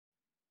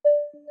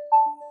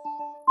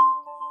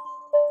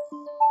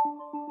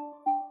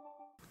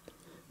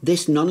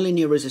This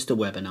nonlinear resistor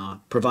webinar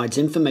provides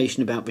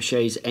information about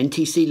Vishay's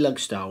NTC Lug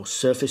style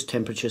surface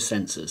temperature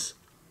sensors.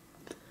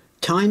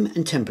 Time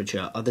and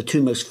temperature are the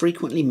two most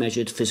frequently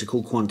measured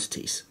physical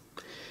quantities.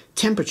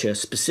 Temperature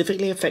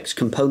specifically affects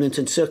component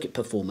and circuit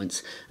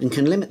performance and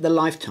can limit the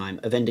lifetime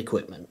of end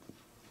equipment.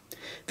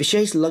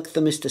 Vishay's Lug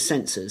Thermistor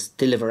sensors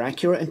deliver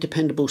accurate and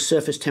dependable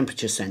surface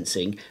temperature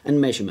sensing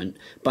and measurement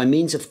by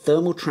means of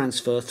thermal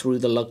transfer through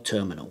the lug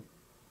terminal.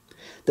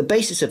 The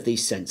basis of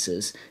these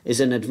sensors is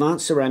an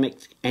advanced ceramic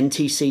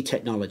NTC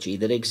technology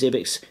that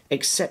exhibits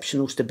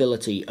exceptional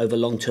stability over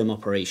long-term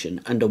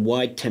operation and a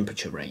wide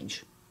temperature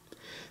range.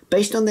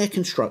 Based on their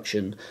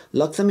construction,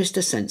 Lug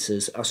Thermistor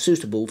sensors are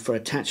suitable for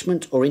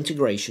attachment or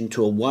integration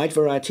to a wide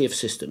variety of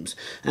systems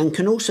and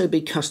can also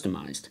be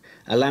customized,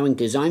 allowing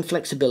design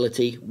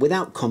flexibility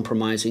without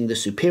compromising the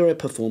superior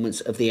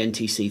performance of the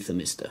NTC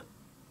thermistor.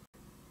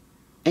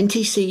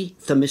 NTC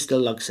thermistor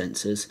lug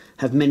sensors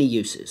have many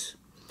uses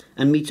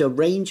and meet a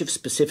range of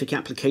specific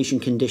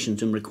application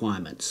conditions and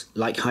requirements,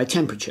 like high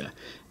temperature,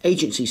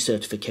 agency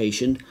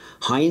certification,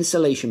 high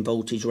insulation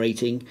voltage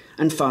rating,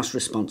 and fast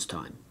response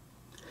time.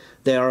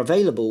 They are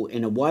available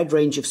in a wide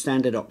range of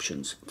standard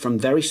options, from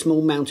very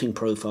small mounting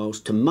profiles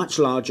to much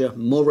larger,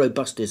 more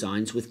robust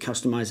designs with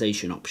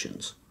customization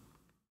options.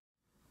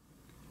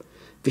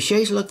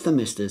 Vishay's Lug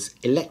Thermistors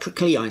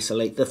electrically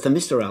isolate the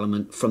thermistor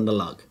element from the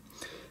lug,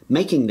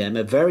 making them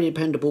a very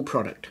dependable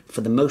product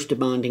for the most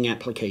demanding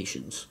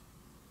applications.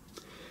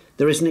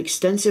 There is an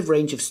extensive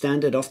range of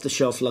standard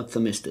off-the-shelf lug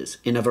thermistors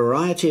in a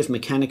variety of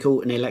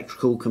mechanical and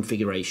electrical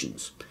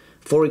configurations.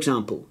 For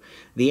example,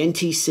 the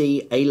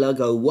NTC Lug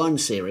 01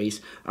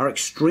 series are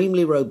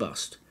extremely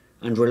robust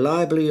and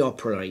reliably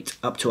operate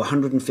up to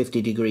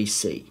 150 degrees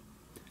C.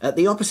 At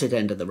the opposite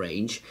end of the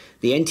range,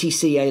 the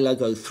NTC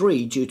Lug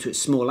 03, due to its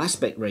small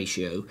aspect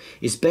ratio,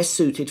 is best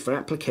suited for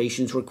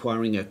applications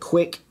requiring a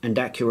quick and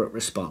accurate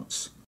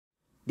response.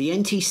 The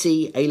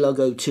NTC Lug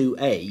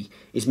 02A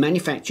is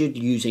manufactured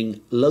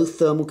using low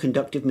thermal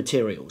conductive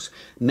materials,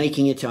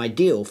 making it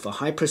ideal for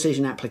high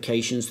precision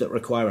applications that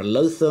require a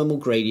low thermal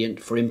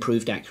gradient for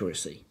improved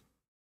accuracy.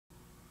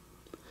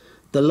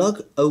 The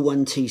Lug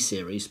 01T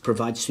series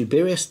provides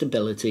superior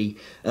stability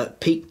at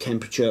peak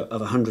temperature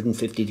of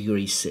 150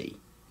 degrees C.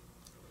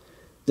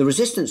 The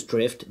resistance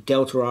drift,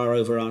 delta R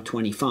over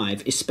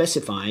R25, is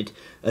specified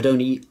at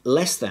only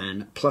less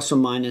than plus or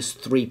minus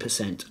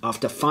 3%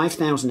 after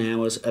 5,000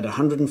 hours at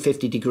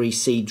 150 degrees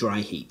C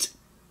dry heat.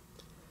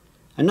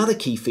 Another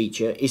key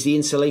feature is the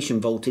insulation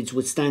voltage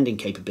withstanding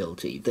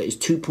capability that is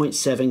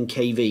 2.7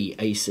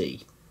 kV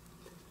AC.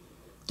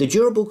 The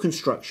durable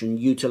construction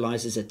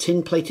utilizes a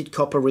tin-plated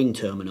copper ring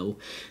terminal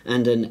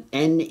and an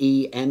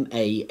NEMA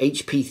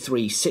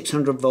HP3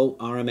 600 volt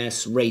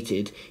RMS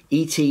rated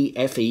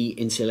ETFE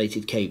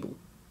insulated cable.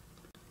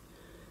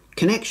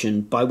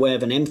 Connection by way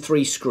of an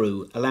M3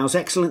 screw allows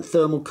excellent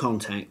thermal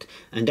contact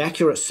and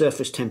accurate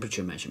surface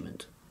temperature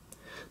measurement.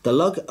 The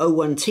Lug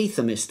 01T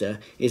thermistor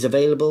is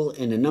available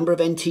in a number of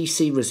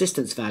NTC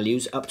resistance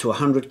values up to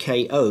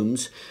 100k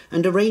ohms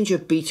and a range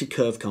of beta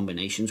curve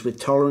combinations with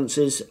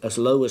tolerances as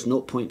low as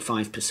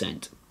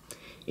 0.5%.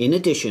 In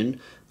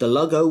addition, the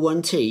Lug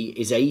 01T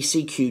is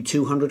AEC-Q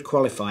 200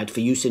 qualified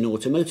for use in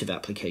automotive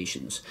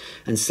applications,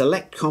 and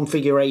select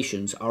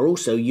configurations are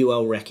also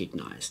UL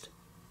recognized.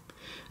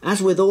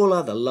 As with all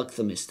other lug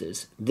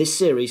thermistors, this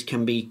series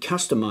can be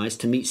customized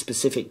to meet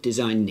specific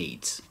design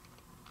needs.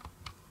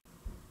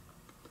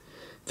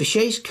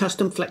 Vishay's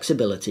custom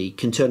flexibility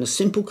can turn a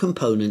simple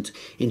component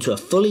into a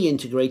fully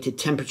integrated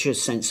temperature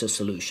sensor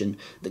solution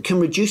that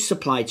can reduce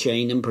supply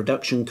chain and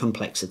production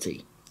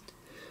complexity.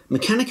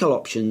 Mechanical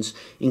options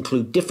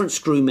include different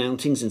screw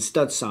mountings and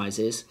stud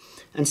sizes,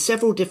 and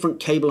several different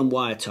cable and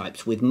wire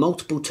types with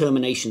multiple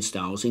termination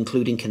styles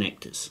including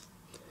connectors.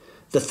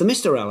 The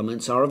thermistor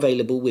elements are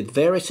available with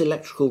various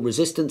electrical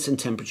resistance and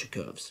temperature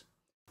curves.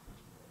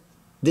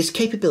 This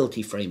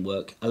capability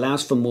framework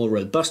allows for more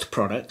robust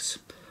products,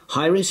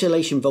 higher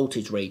insulation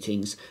voltage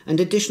ratings, and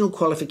additional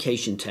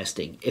qualification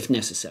testing if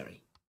necessary.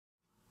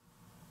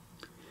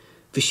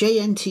 Vishay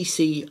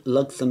NTC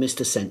Lug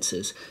Thermistor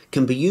sensors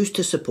can be used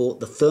to support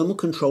the thermal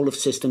control of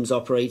systems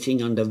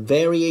operating under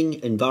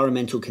varying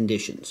environmental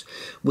conditions,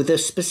 with a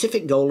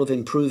specific goal of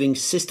improving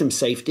system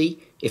safety,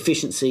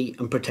 efficiency,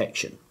 and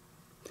protection.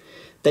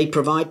 They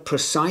provide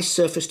precise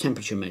surface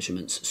temperature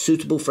measurements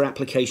suitable for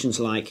applications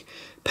like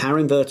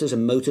power inverters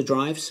and motor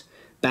drives,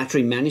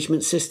 battery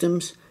management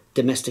systems,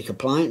 domestic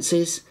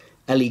appliances,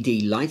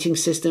 LED lighting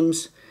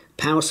systems,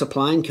 power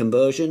supply and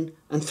conversion,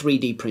 and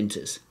 3D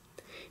printers.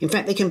 In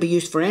fact, they can be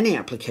used for any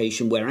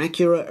application where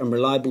accurate and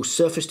reliable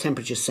surface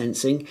temperature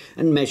sensing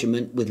and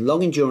measurement with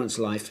long endurance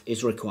life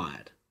is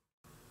required.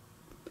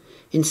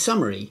 In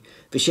summary,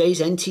 Vishay's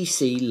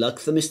NTC Lug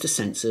Thermistor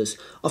sensors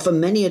offer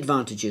many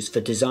advantages for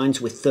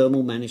designs with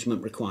thermal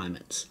management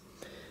requirements.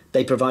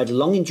 They provide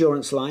long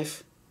endurance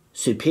life,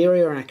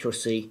 superior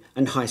accuracy,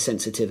 and high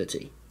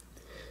sensitivity.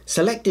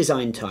 Select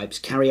design types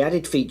carry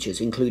added features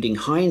including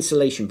high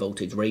insulation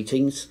voltage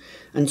ratings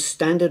and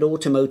standard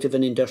automotive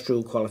and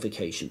industrial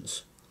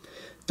qualifications.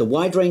 The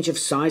wide range of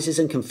sizes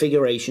and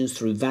configurations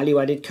through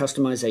value-added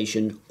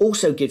customization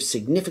also gives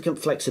significant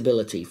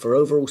flexibility for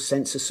overall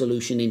sensor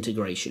solution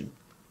integration.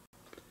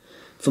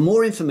 For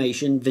more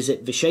information,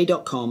 visit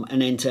vishay.com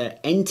and enter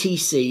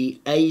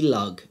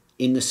NTCLug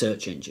in the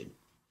search engine.